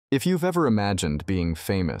If you've ever imagined being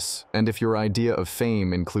famous, and if your idea of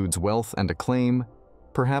fame includes wealth and acclaim,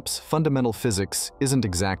 perhaps fundamental physics isn't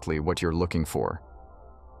exactly what you're looking for.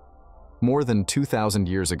 More than 2,000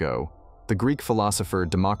 years ago, the Greek philosopher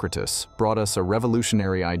Democritus brought us a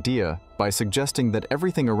revolutionary idea by suggesting that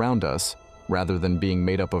everything around us, rather than being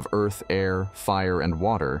made up of earth, air, fire, and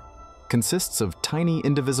water, consists of tiny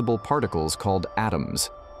indivisible particles called atoms.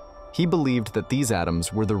 He believed that these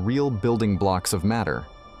atoms were the real building blocks of matter.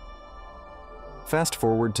 Fast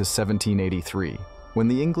forward to 1783, when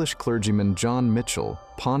the English clergyman John Michell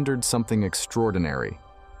pondered something extraordinary.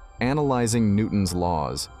 Analyzing Newton's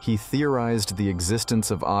laws, he theorized the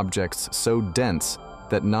existence of objects so dense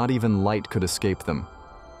that not even light could escape them.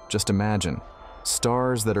 Just imagine,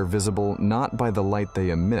 stars that are visible not by the light they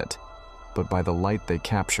emit, but by the light they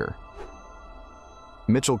capture.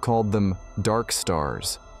 Michell called them dark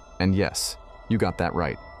stars, and yes, you got that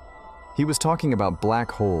right. He was talking about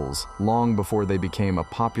black holes long before they became a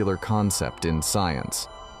popular concept in science.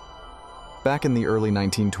 Back in the early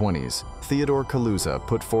 1920s, Theodore Kaluza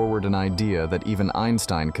put forward an idea that even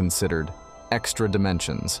Einstein considered extra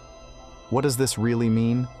dimensions. What does this really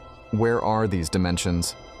mean? Where are these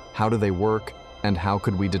dimensions? How do they work? And how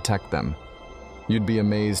could we detect them? You'd be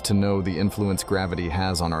amazed to know the influence gravity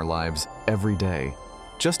has on our lives every day.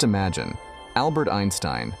 Just imagine, Albert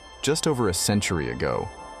Einstein, just over a century ago,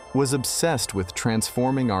 was obsessed with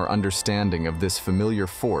transforming our understanding of this familiar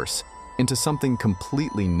force into something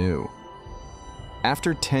completely new.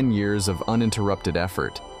 After 10 years of uninterrupted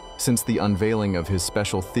effort, since the unveiling of his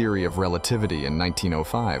special theory of relativity in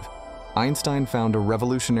 1905, Einstein found a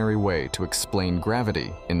revolutionary way to explain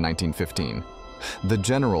gravity in 1915, the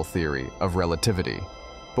general theory of relativity.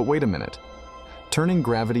 But wait a minute, turning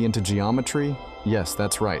gravity into geometry? Yes,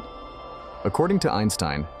 that's right. According to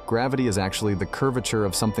Einstein, gravity is actually the curvature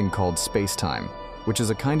of something called space-time, which is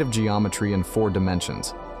a kind of geometry in 4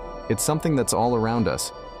 dimensions. It's something that's all around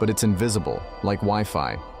us, but it's invisible, like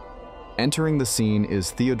Wi-Fi. Entering the scene is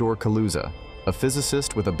Theodore Kaluza, a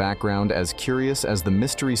physicist with a background as curious as the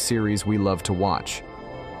mystery series we love to watch.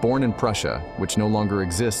 Born in Prussia, which no longer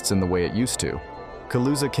exists in the way it used to,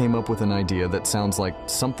 Kaluza came up with an idea that sounds like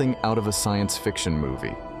something out of a science fiction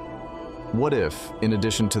movie. What if, in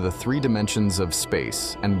addition to the 3 dimensions of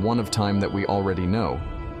space and 1 of time that we already know,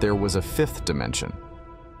 there was a 5th dimension?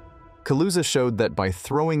 Kaluza showed that by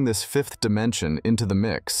throwing this 5th dimension into the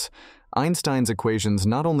mix, Einstein's equations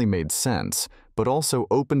not only made sense, but also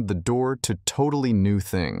opened the door to totally new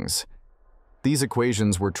things. These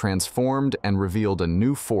equations were transformed and revealed a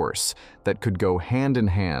new force that could go hand in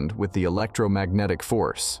hand with the electromagnetic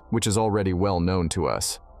force, which is already well known to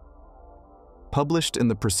us. Published in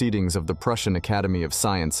the Proceedings of the Prussian Academy of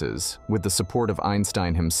Sciences, with the support of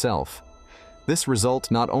Einstein himself, this result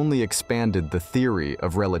not only expanded the theory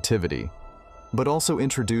of relativity, but also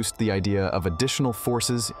introduced the idea of additional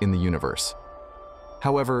forces in the universe.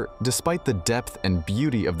 However, despite the depth and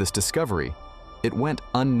beauty of this discovery, it went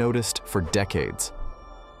unnoticed for decades.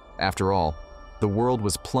 After all, the world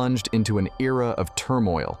was plunged into an era of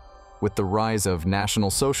turmoil, with the rise of National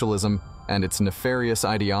Socialism and its nefarious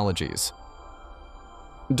ideologies.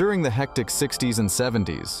 During the hectic 60s and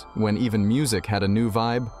 70s, when even music had a new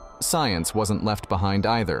vibe, science wasn't left behind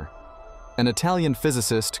either. An Italian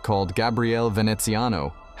physicist called Gabriele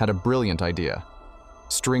Veneziano had a brilliant idea: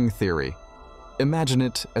 string theory. Imagine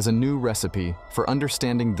it as a new recipe for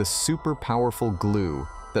understanding the super powerful glue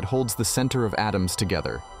that holds the center of atoms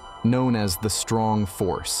together, known as the strong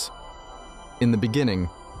force. In the beginning,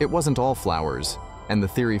 it wasn't all flowers, and the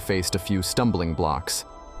theory faced a few stumbling blocks.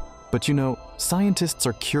 But you know, scientists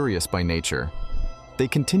are curious by nature. They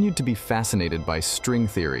continued to be fascinated by string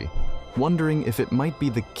theory, wondering if it might be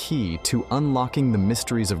the key to unlocking the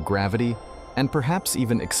mysteries of gravity and perhaps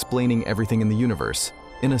even explaining everything in the universe,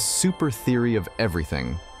 in a super theory of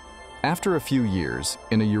everything. After a few years,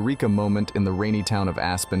 in a eureka moment in the rainy town of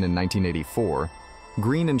Aspen in 1984,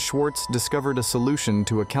 Green and Schwartz discovered a solution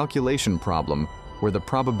to a calculation problem where the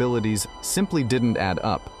probabilities simply didn't add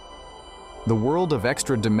up. The world of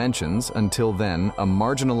extra dimensions, until then a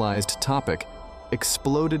marginalized topic,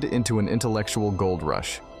 exploded into an intellectual gold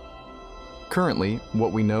rush. Currently,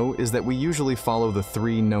 what we know is that we usually follow the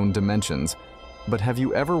 3 known dimensions, but have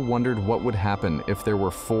you ever wondered what would happen if there were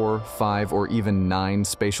 4, 5, or even 9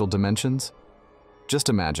 spatial dimensions? Just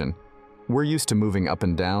imagine, we're used to moving up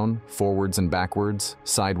and down, forwards and backwards,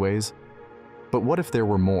 sideways. But what if there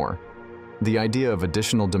were more? The idea of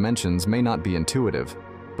additional dimensions may not be intuitive,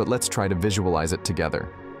 but let's try to visualize it together.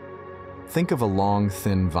 Think of a long,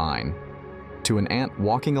 thin vine. To an ant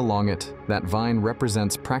walking along it, that vine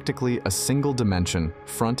represents practically a single dimension,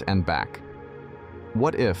 front and back.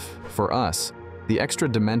 What if, for us, the extra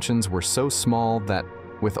dimensions were so small that,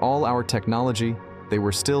 with all our technology, they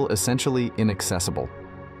were still essentially inaccessible?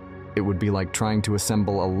 It would be like trying to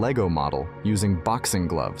assemble a Lego model using boxing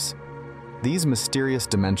gloves. These mysterious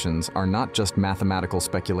dimensions are not just mathematical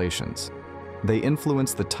speculations. They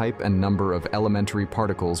influence the type and number of elementary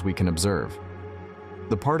particles we can observe.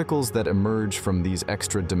 The particles that emerge from these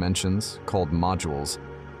extra dimensions, called modules,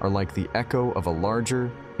 are like the echo of a larger,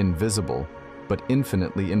 invisible, but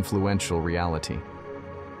infinitely influential reality.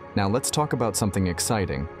 Now let's talk about something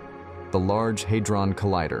exciting, the Large Hadron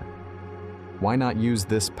Collider. Why not use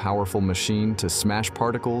this powerful machine to smash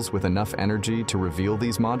particles with enough energy to reveal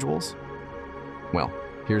these modules? Well,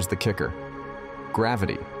 here's the kicker.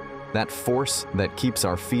 Gravity, that force that keeps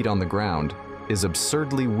our feet on the ground, is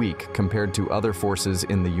absurdly weak compared to other forces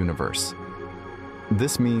in the universe.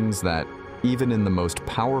 This means that, even in the most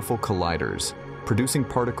powerful colliders, producing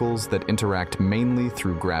particles that interact mainly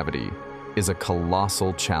through gravity is a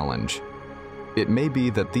colossal challenge. It may be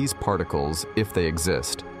that these particles, if they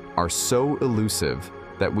exist, are so elusive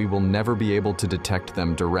that we will never be able to detect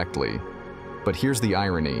them directly. But here's the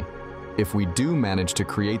irony. If we do manage to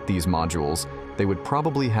create these modules, they would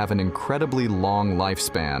probably have an incredibly long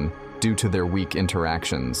lifespan due to their weak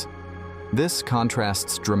interactions. This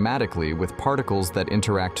contrasts dramatically with particles that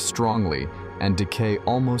interact strongly and decay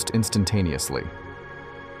almost instantaneously.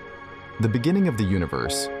 The beginning of the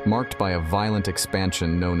universe, marked by a violent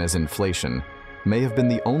expansion known as inflation, may have been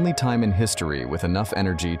the only time in history with enough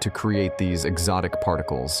energy to create these exotic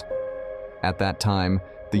particles. At that time,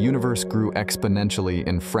 the universe grew exponentially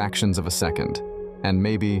in fractions of a second, and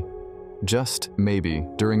maybe, just maybe,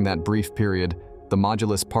 during that brief period, the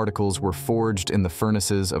modulus particles were forged in the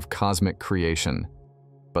furnaces of cosmic creation.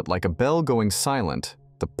 But like a bell going silent,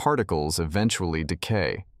 the particles eventually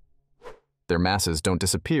decay. Their masses don't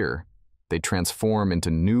disappear. They transform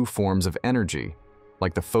into new forms of energy,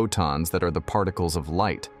 like the photons that are the particles of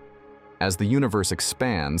light. As the universe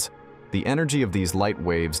expands, the energy of these light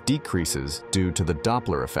waves decreases due to the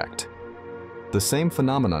Doppler effect. The same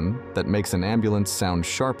phenomenon that makes an ambulance sound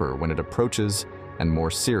sharper when it approaches and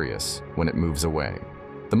more serious when it moves away.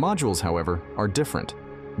 The modules, however, are different.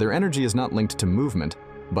 Their energy is not linked to movement,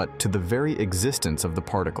 but to the very existence of the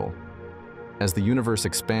particle. As the universe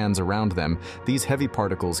expands around them, these heavy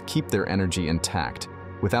particles keep their energy intact,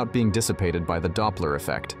 without being dissipated by the Doppler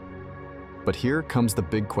effect. But here comes the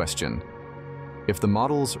big question. If the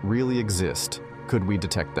models really exist, could we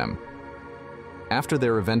detect them? After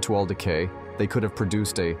their eventual decay, they could have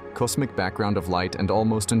produced a cosmic background of light and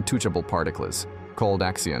almost untouchable particles, called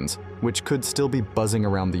axions, which could still be buzzing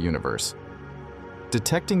around the universe.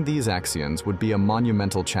 Detecting these axions would be a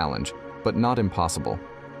monumental challenge, but not impossible.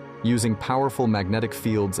 Using powerful magnetic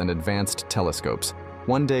fields and advanced telescopes,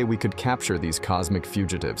 one day we could capture these cosmic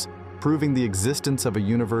fugitives, proving the existence of a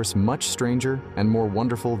universe much stranger and more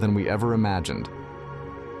wonderful than we ever imagined.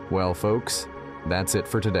 Well, folks, that's it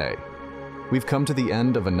for today. We've come to the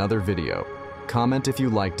end of another video. Comment if you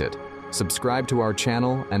liked it, subscribe to our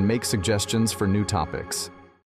channel, and make suggestions for new topics.